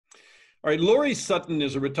All right, Loree Sutton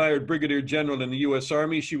is a retired brigadier general in the U.S.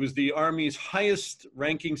 Army. She was the Army's highest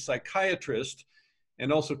ranking psychiatrist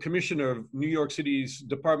and also commissioner of New York City's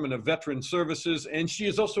Department of Veteran Services. And she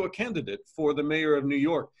is also a candidate for the mayor of New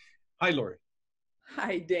York. Hi, Loree.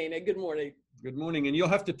 Hi, Dana. Good morning. Good morning. And you'll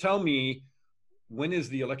have to tell me, when is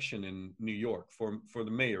the election in New York for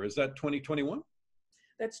the mayor? Is that 2021?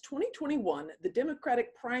 That's 2021. The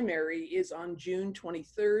Democratic primary is on June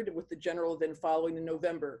 23rd, with the general then following in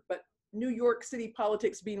November. But New York City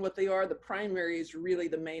politics being what they are, the primary is really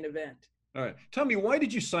the main event. All right. Tell me, why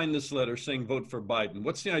did you sign this letter saying vote for Biden?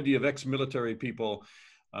 What's the idea of ex-military people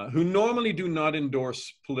who normally do not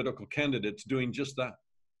endorse political candidates doing just that?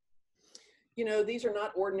 You know, these are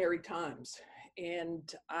not ordinary times.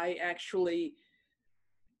 And I actually,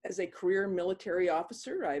 as a career military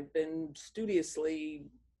officer, I've been studiously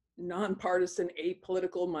nonpartisan,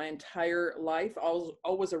 apolitical my entire life,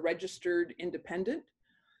 always a registered independent.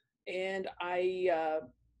 And I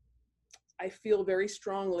feel very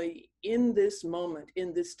strongly in this moment,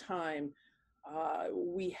 in this time,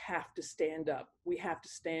 we have to stand up. We have to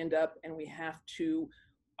stand up, and we have to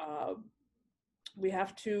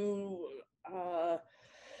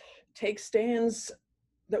take stands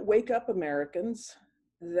that wake up Americans,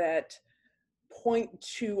 that point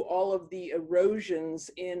to all of the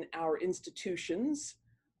erosions in our institutions,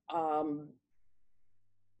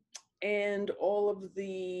 and all of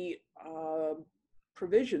the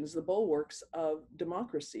provisions, the bulwarks of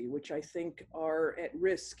democracy, which I think are at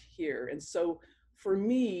risk here. And so for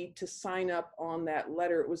me to sign up on that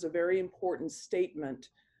letter, it was a very important statement.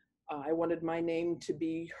 I wanted my name to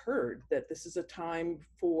be heard, that this is a time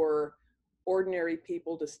for ordinary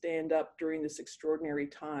people to stand up during this extraordinary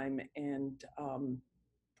time and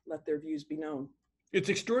let their views be known. It's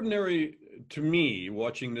extraordinary to me,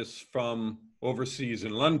 watching this from overseas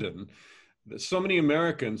in London, that so many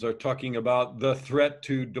Americans are talking about the threat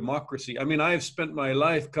to democracy. I mean, I've spent my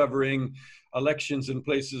life covering elections in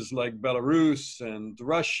places like Belarus and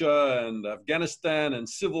Russia and Afghanistan and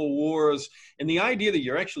civil wars. And the idea that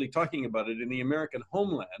you're actually talking about it in the American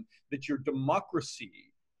homeland, that your democracy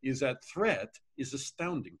is at threat, is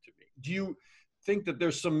astounding to me. Do you think that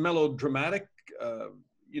there's some melodramatic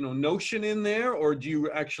notion in there, or do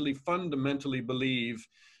you actually fundamentally believe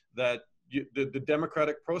that the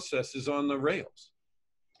democratic process is on the rails?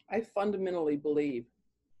 I fundamentally believe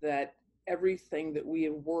that everything that we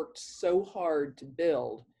have worked so hard to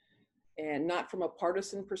build, and not from a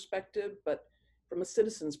partisan perspective, but from a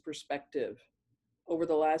citizen's perspective, over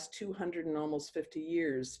the last 200 and almost 50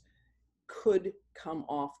 years, could come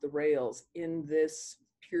off the rails in this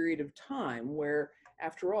period of time where,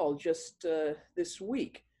 after all, just this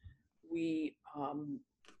week, we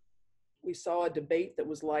saw a debate that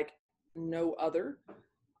was like no other,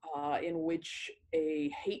 in which a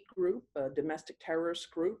hate group, a domestic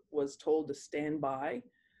terrorist group, was told to stand by.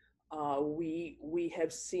 We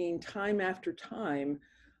have seen time after time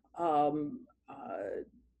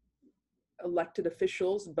elected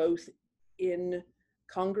officials, both in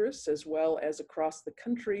Congress as well as across the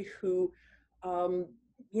country, who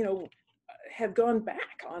have gone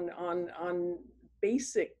back on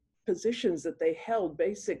basic positions that they held,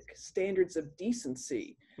 basic standards of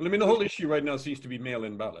decency. Well, I mean, the whole issue right now seems to be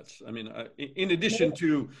mail-in ballots. I mean, in addition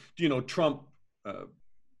to, Trump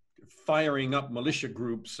firing up militia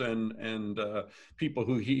groups and people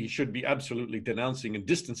who he should be absolutely denouncing and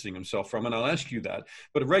distancing himself from, and I'll ask you that.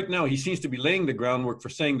 But right now, he seems to be laying the groundwork for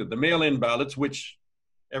saying that the mail-in ballots, which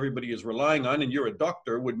everybody is relying on, and you're a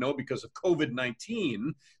doctor, would know because of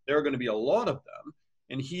COVID-19, there are going to be a lot of them,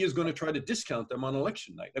 and he is going to try to discount them on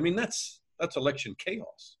election night. I mean, that's election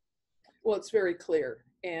chaos. Well, it's very clear.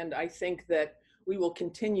 And I think that we will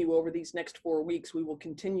continue over these next 4 weeks, we will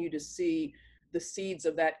continue to see the seeds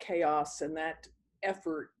of that chaos and that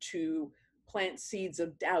effort to plant seeds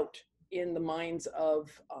of doubt in the minds of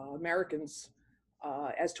Americans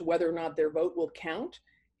as to whether or not their vote will count.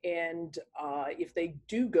 And if they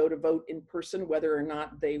do go to vote in person, whether or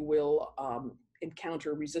not they will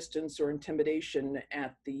encounter resistance or intimidation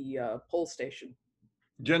at the poll station.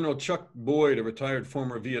 General Chuck Boyd, a retired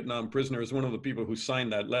former Vietnam prisoner, is one of the people who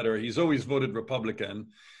signed that letter. He's always voted Republican.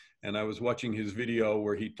 And I was watching his video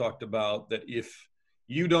where he talked about that if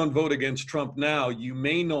you don't vote against Trump now, you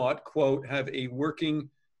may not, quote, have a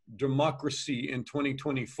working democracy in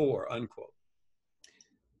 2024, unquote.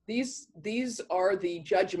 These are the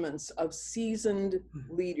judgments of seasoned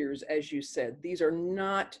leaders, as you said. These are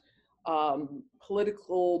not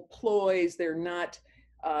political ploys. They're not,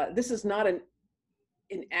 this is not an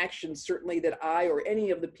action, certainly, that I or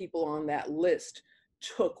any of the people on that list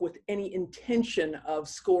took with any intention of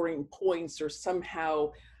scoring points or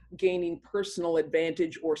somehow gaining personal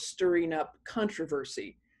advantage or stirring up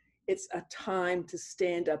controversy. It's a time to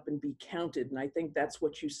stand up and be counted. And I think that's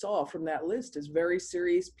what you saw from that list, is very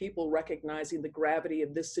serious people recognizing the gravity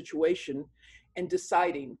of this situation and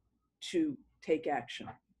deciding to take action.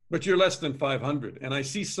 But you're less than 500. And I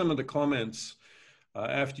see some of the comments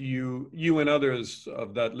after you and others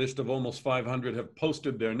of that list of almost 500 have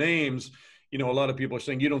posted their names. You know, a lot of people are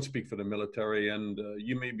saying you don't speak for the military, and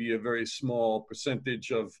you may be a very small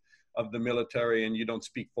percentage of the military, and you don't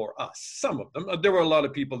speak for us. Some of them. There were a lot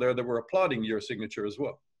of people there that were applauding your signature as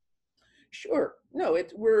well. Sure. No,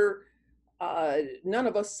 none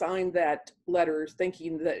of us signed that letter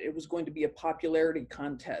thinking that it was going to be a popularity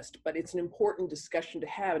contest, but it's an important discussion to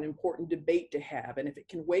have, an important debate to have. And if it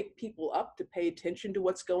can wake people up to pay attention to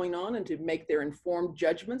what's going on and to make their informed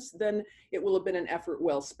judgments, then it will have been an effort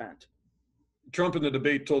well spent. Trump in the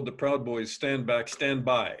debate told the Proud Boys, stand back, stand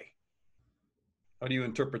by. How do you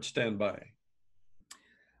interpret stand by?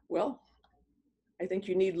 Well, I think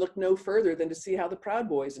you need look no further than to see how the Proud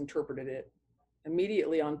Boys interpreted it.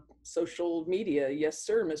 Immediately on social media, yes,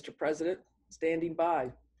 sir, Mr. President, standing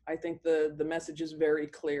by. I think the message is very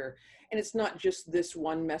clear. And it's not just this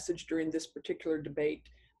one message during this particular debate.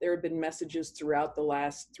 There have been messages throughout the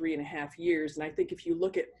last 3.5 years. And I think if you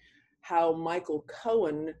look at how Michael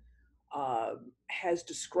Cohen has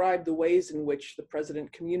described the ways in which the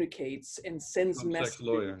president communicates and sends messages.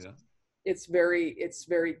 Lawyer, yeah. It's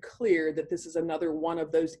very clear that this is another one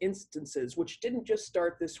of those instances, which didn't just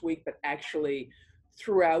start this week, but actually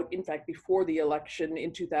throughout, in fact, before the election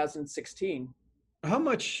in 2016. How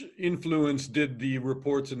much influence did the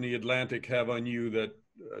reports in the Atlantic have on you that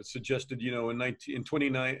suggested, you know, in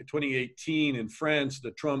 2018 in France,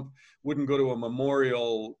 that Trump wouldn't go to a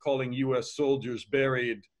memorial calling U.S. soldiers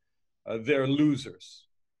buried they're losers?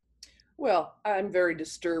 Well, I'm very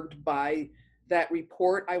disturbed by that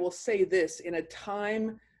report. I will say this, in a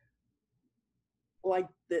time like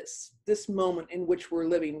this moment in which we're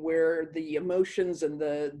living, where the emotions and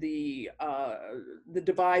the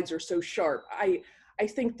divides are so sharp, I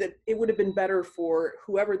think that it would have been better for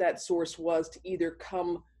whoever that source was to either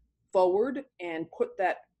come forward and put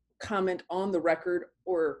that comment on the record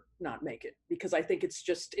or not make it, because I think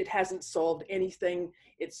it hasn't solved anything.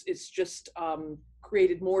 It's just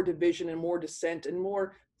created more division and more dissent and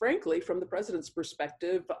more, frankly, from the president's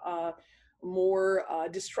perspective, more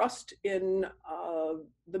distrust in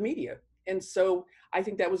the media. And so I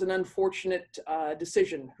think that was an unfortunate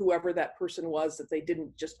decision, whoever that person was, that they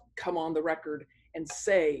didn't just come on the record and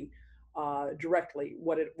say directly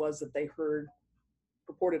what it was that they heard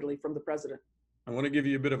purportedly from the president. I want to give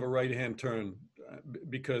you a bit of a right-hand turn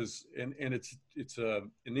because, and it's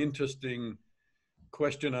an interesting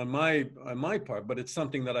question on my part, but it's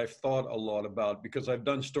something that I've thought a lot about because I've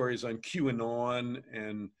done stories on QAnon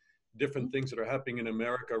and different things that are happening in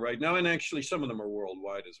America right now, and actually some of them are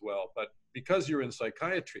worldwide as well. But because you're in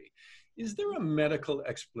psychiatry, is there a medical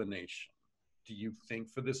explanation, do you think,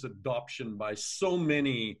 for this adoption by so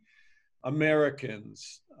many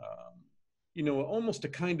Americans? You know, almost a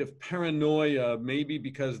kind of paranoia, maybe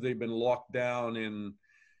because they've been locked down in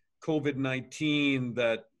COVID-19,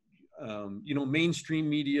 that you know, mainstream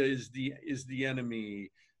media is the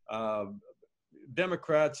enemy.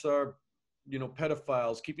 Democrats are, you know,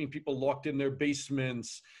 pedophiles, keeping people locked in their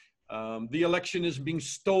basements. The election is being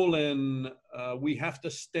stolen. We have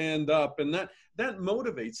to stand up, and that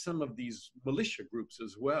motivates some of these militia groups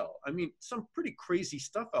as well. I mean, some pretty crazy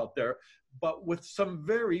stuff out there, but with some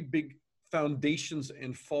very big foundations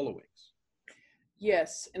and followings.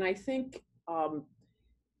 Yes, and I think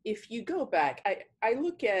if you go back, I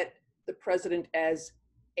look at the president as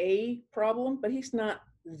a problem, but he's not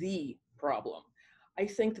the problem. I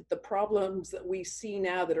think that the problems that we see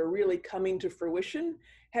now that are really coming to fruition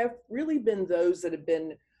have really been those that have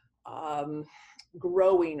been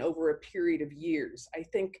growing over a period of years. I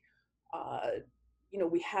think, you know,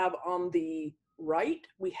 we have on the right,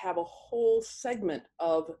 we have a whole segment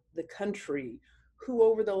of the country who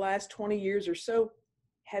over the last 20 years or so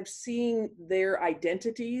have seen their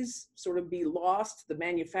identities sort of be lost. The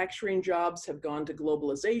manufacturing jobs have gone to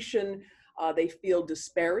globalization. They feel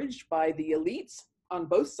disparaged by the elites on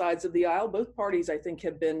both sides of the aisle. Both parties, I think,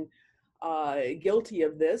 have been guilty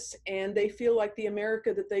of this, and they feel like the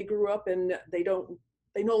America that they grew up in, they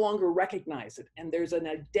no longer recognize it. And there's an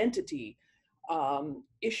identity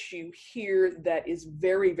issue here that is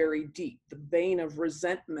very, very deep, the vein of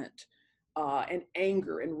resentment and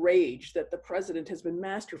anger and rage that the president has been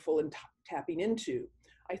masterful in tapping into.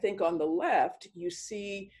 I think on the left, you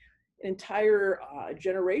see an entire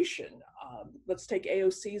generation. Let's take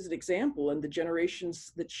AOC as an example and the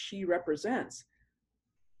generations that she represents.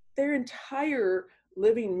 their entire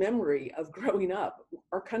living memory of growing up,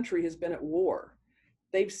 our country has been at war.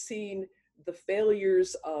 They've seen the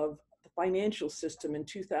failures of the financial system in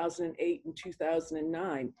 2008 and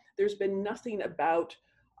 2009. There's been nothing about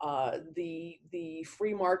the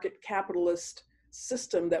free market capitalist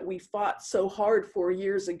system that we fought so hard for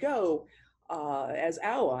years ago as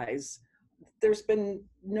allies. There's been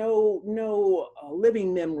no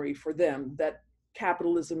living memory for them that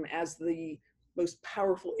capitalism as the most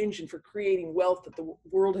powerful engine for creating wealth that the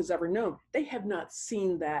world has ever known. They have not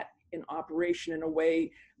seen that in operation in a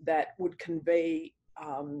way that would convey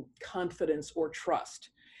confidence or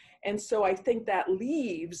trust. And so I think that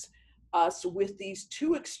leaves us with these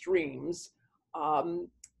two extremes. And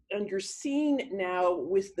you're seeing now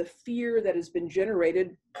with the fear that has been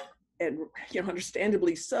generated, and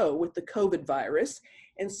understandably so, with the COVID virus.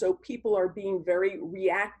 And so people are being very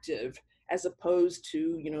reactive as opposed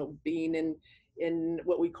to being in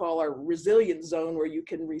what we call our resilient zone, where you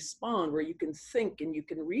can respond, where you can think and you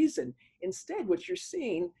can reason. Instead, what you're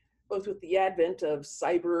seeing, both with the advent of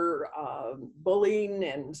cyber bullying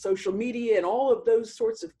and social media and all of those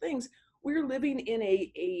sorts of things, we're living in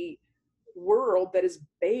a world that is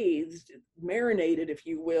bathed, marinated, if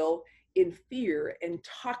you will, in fear and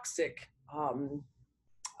toxic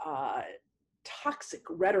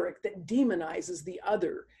rhetoric that demonizes the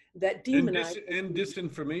other, that demonizes and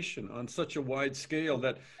disinformation on such a wide scale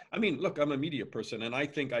that, I mean, look, I'm a media person and I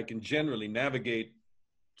think I can generally navigate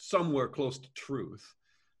somewhere close to truth,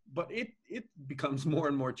 but it becomes more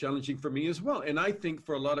and more challenging for me as well. And I think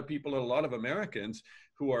for a lot of people, a lot of Americans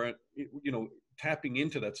who are, tapping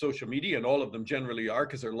into that social media, and all of them generally are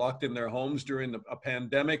because they're locked in their homes during a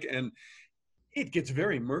pandemic, and it gets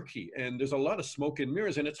very murky and there's a lot of smoke and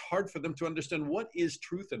mirrors, and it's hard for them to understand what is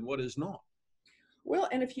truth and what is not. Well,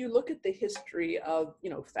 and if you look at the history of,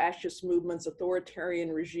 fascist movements, authoritarian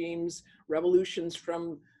regimes, revolutions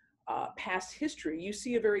from past history, you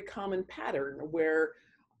see a very common pattern where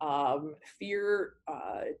fear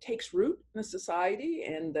takes root in a society,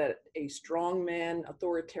 and that a strongman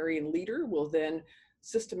authoritarian leader will then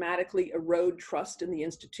systematically erode trust in the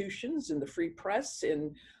institutions, in the free press,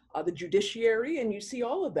 in the judiciary, and you see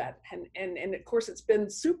all of that. And of course, it's been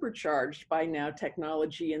supercharged by now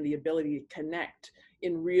technology and the ability to connect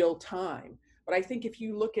in real time. But I think if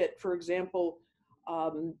you look at, for example,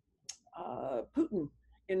 Putin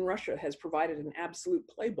in Russia has provided an absolute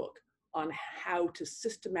playbook on how to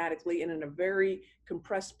systematically and in a very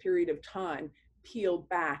compressed period of time peel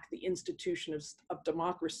back the institution of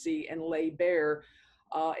democracy and lay bare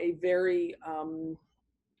a very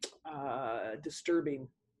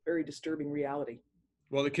very disturbing reality.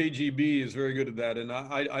 Well, the KGB is very good at that, and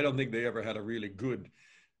I don't think they ever had a really good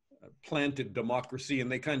planted democracy,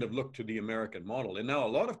 and they kind of looked to the American model. And now a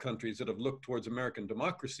lot of countries that have looked towards American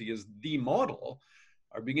democracy as the model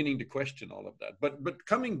are beginning to question all of that. But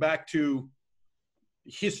coming back to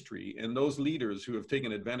history and those leaders who have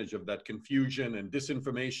taken advantage of that confusion and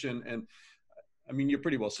disinformation, and I mean, you're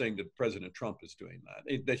pretty well saying that President Trump is doing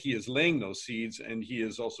that he is laying those seeds, and he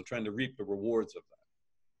is also trying to reap the rewards of that.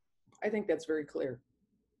 I think that's very clear.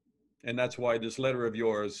 And that's why this letter of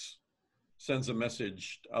yours sends a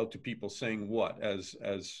message out to people saying what, as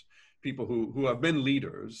people who have been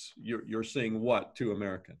leaders, you're saying what to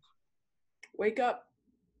Americans? Wake up.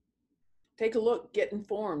 Take a look, get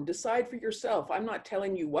informed, decide for yourself. I'm not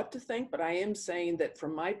telling you what to think, but I am saying that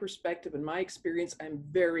from my perspective and my experience, I'm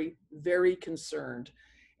very, very concerned.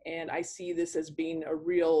 And I see this as being a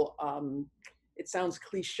real, it sounds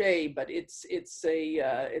cliche, but it's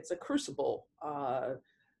a crucible,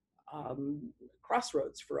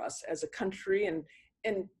 crossroads for us as a country. And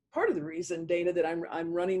part of the reason, Dana, that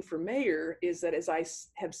I'm running for mayor is that as I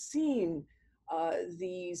have seen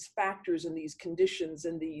these factors and these conditions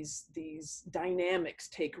and these dynamics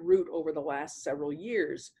take root over the last several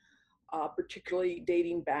years, particularly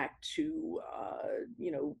dating back to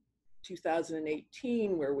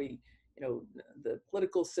 2018, where the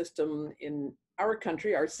political system in our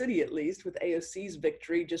country, our city at least, with AOC's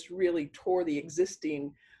victory, just really tore the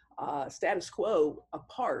existing status quo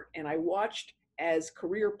apart. And I watched as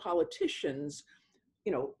career politicians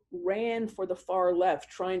ran for the far left,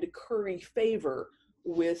 trying to curry favor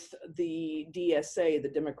with the DSA, the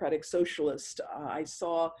Democratic Socialist. I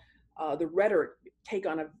saw the rhetoric take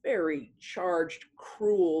on a very charged,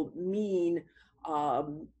 cruel, mean,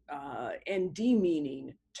 and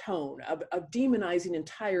demeaning tone of demonizing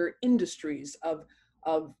entire industries,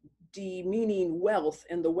 of demeaning wealth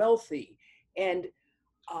and the wealthy. And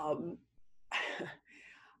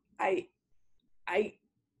I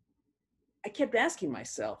I kept asking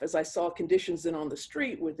myself, as I saw conditions in on the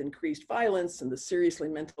street with increased violence and the seriously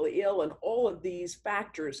mentally ill and all of these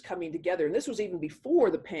factors coming together, and this was even before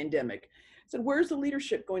the pandemic, I said, where's the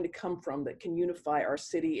leadership going to come from that can unify our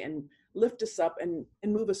city and lift us up and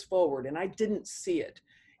move us forward? And I didn't see it.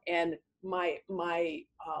 And my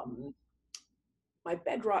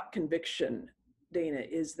bedrock conviction, Dana,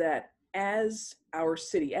 is that as our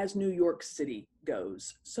city, as New York City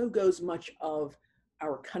goes, so goes much of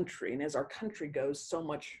our country. And as our country goes,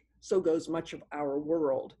 so goes much of our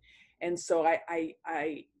world. And so I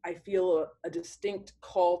feel a distinct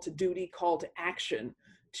call to duty, call to action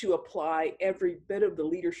to apply every bit of the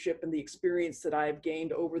leadership and the experience that I've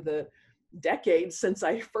gained over the decades since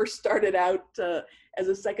I first started out as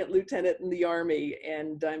a second lieutenant in the Army,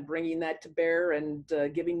 and I'm bringing that to bear and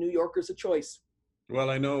giving New Yorkers a choice. Well,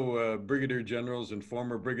 I know brigadier generals and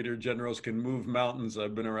former brigadier generals can move mountains.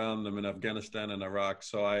 I've been around them in Afghanistan and Iraq,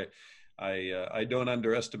 so I don't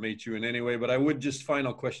underestimate you in any way. But I would just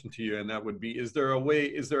final question to you, and that would be: is there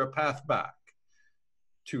a path back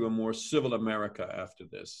to a more civil America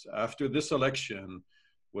after this election,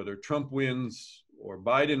 whether Trump wins or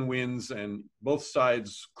Biden wins, and both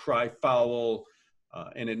sides cry foul,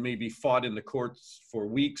 and it may be fought in the courts for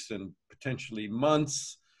weeks and potentially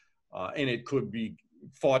months, and it could be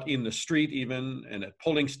fought in the street even and at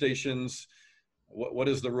polling stations. What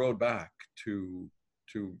is the road back to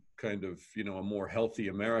kind of, you know, a more healthy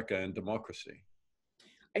America and democracy?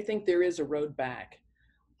 I think there is a road back.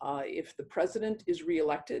 If the president is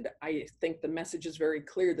reelected, I think the message is very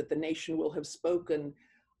clear that the nation will have spoken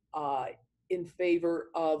in favor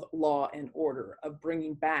of law and order, of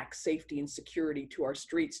bringing back safety and security to our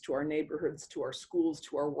streets, to our neighborhoods, to our schools,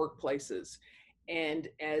 to our workplaces. And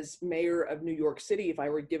as mayor of New York City, if I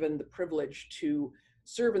were given the privilege to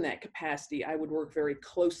serve in that capacity, I would work very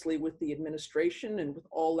closely with the administration and with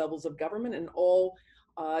all levels of government and all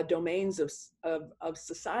domains of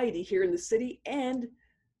society here in the city. And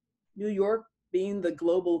New York, being the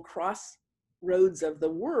global crossroads of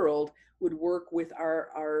the world, would work with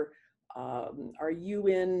our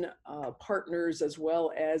UN partners, as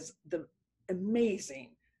well as the amazing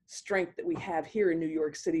strength that we have here in New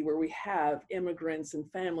York City, where we have immigrants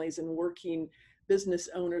and families and working business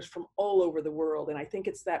owners from all over the world. And I think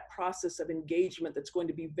it's that process of engagement that's going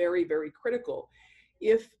to be very, very critical.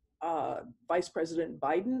 If Vice President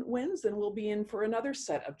Biden wins, then we'll be in for another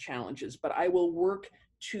set of challenges. But I will work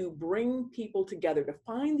to bring people together, to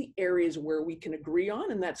find the areas where we can agree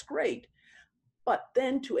on, and that's great. But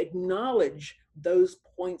then to acknowledge those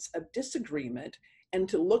points of disagreement and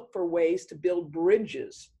to look for ways to build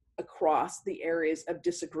bridges across the areas of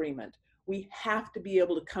disagreement. We have to be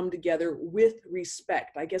able to come together with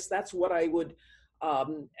respect. I guess that's what I would,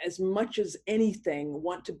 as much as anything,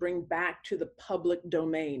 want to bring back to the public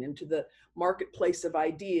domain and to the marketplace of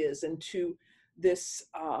ideas and to this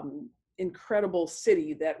incredible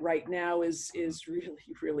city that right now is really,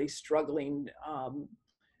 really struggling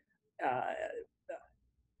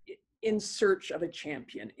in search of a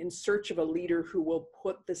champion, in search of a leader who will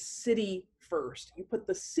put the city first. You put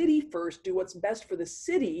the city first, do what's best for the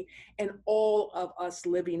city, and all of us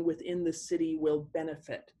living within the city will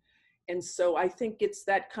benefit. And so I think it's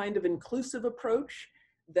that kind of inclusive approach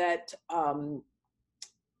that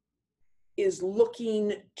is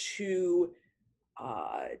looking to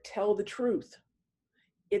tell the truth.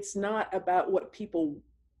 It's not about what people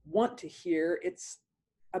want to hear. It's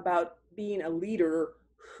about being a leader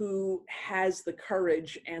who has the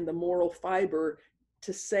courage and the moral fiber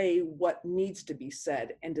to say what needs to be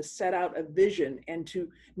said, and to set out a vision, and to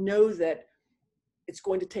know that it's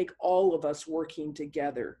going to take all of us working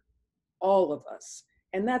together, all of us.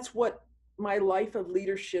 And that's what my life of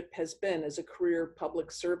leadership has been as a career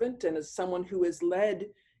public servant, and as someone who has led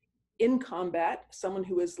in combat, someone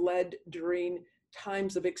who has led during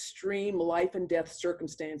times of extreme life and death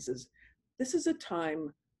circumstances. This is a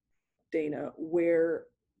time, Dana, where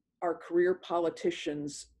our career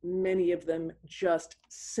politicians, many of them just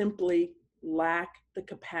simply lack the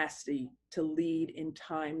capacity to lead in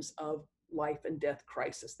times of life and death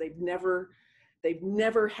crisis. They've never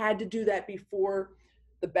had to do that before.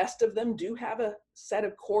 The best of them do have a set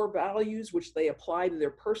of core values which they apply to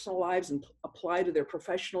their personal lives and apply to their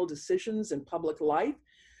professional decisions in public life.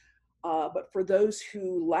 But for those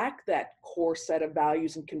who lack that core set of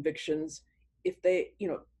values and convictions,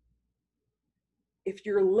 if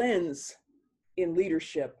your lens in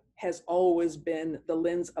leadership has always been the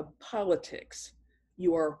lens of politics,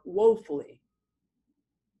 you are woefully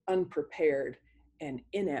unprepared and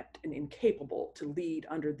inept and incapable to lead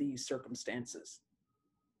under these circumstances.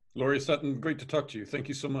 Loree Sutton, great to talk to you. Thank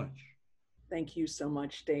you so much. Thank you so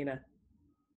much, Dana.